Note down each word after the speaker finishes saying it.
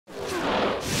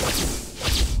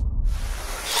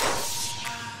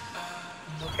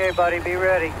Okay, buddy, be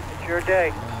ready. It's your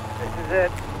day. This is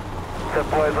it. So,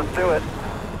 boys, let's do it.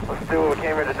 Let's do what we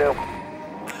came here to do.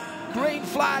 Green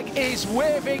flag is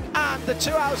waving and the 2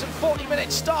 hours and 40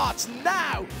 minutes starts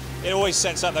now. It always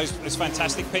sets up those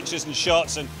fantastic pictures and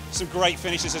shots and some great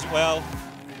finishes as well.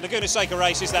 Laguna Seca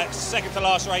race is that second to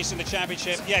last race in the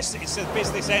championship. Yes, it's the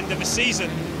business end of the season,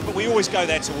 but we always go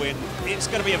there to win. It's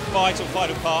going to be a vital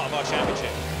part of our championship.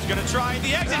 He's going to try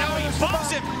the exit. Oh, he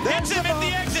bumps him, hits him at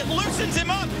the exit, loosens him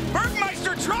up.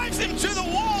 Bergmeister drives him to the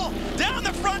wall, down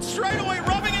the front straightaway,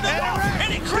 rubbing into the wall,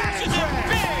 and he crashes him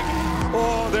big.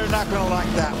 Oh, they're not going to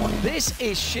like that one. This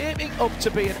is shaping up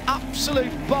to be an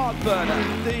absolute barn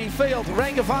burner. The field,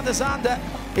 Renger van der Zande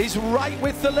is right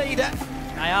with the leader.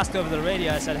 I asked over the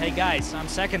radio, I said, hey guys, I'm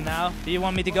second now. Do you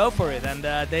want me to go for it? And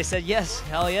they said, yes,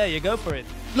 hell yeah, you go for it.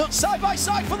 Look, side by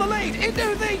side for the lead,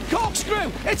 into the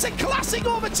corkscrew. It's a classic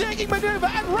overtaking maneuver,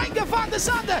 and Renger van der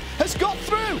Zande has got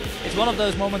through. It's one of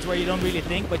those moments where you don't really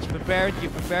think, but you prepare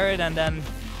it, and then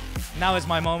now is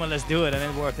my moment, let's do it, and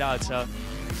it worked out, so.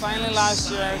 Finally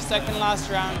last year, second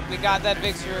last round, we got that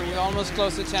victory. We almost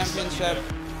closed the championship.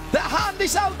 The hand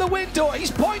is out the window,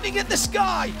 he's pointing at the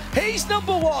sky. He's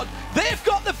number one. They've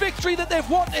got the victory that they've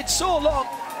wanted so long.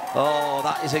 Oh,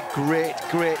 that is a great,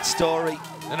 great story.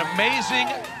 An amazing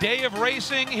day of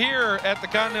racing here at the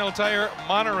Continental Tire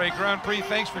Monterey Grand Prix.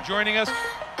 Thanks for joining us.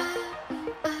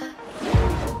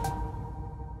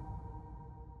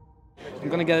 I'm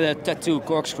gonna get a tattoo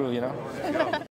corkscrew, you know.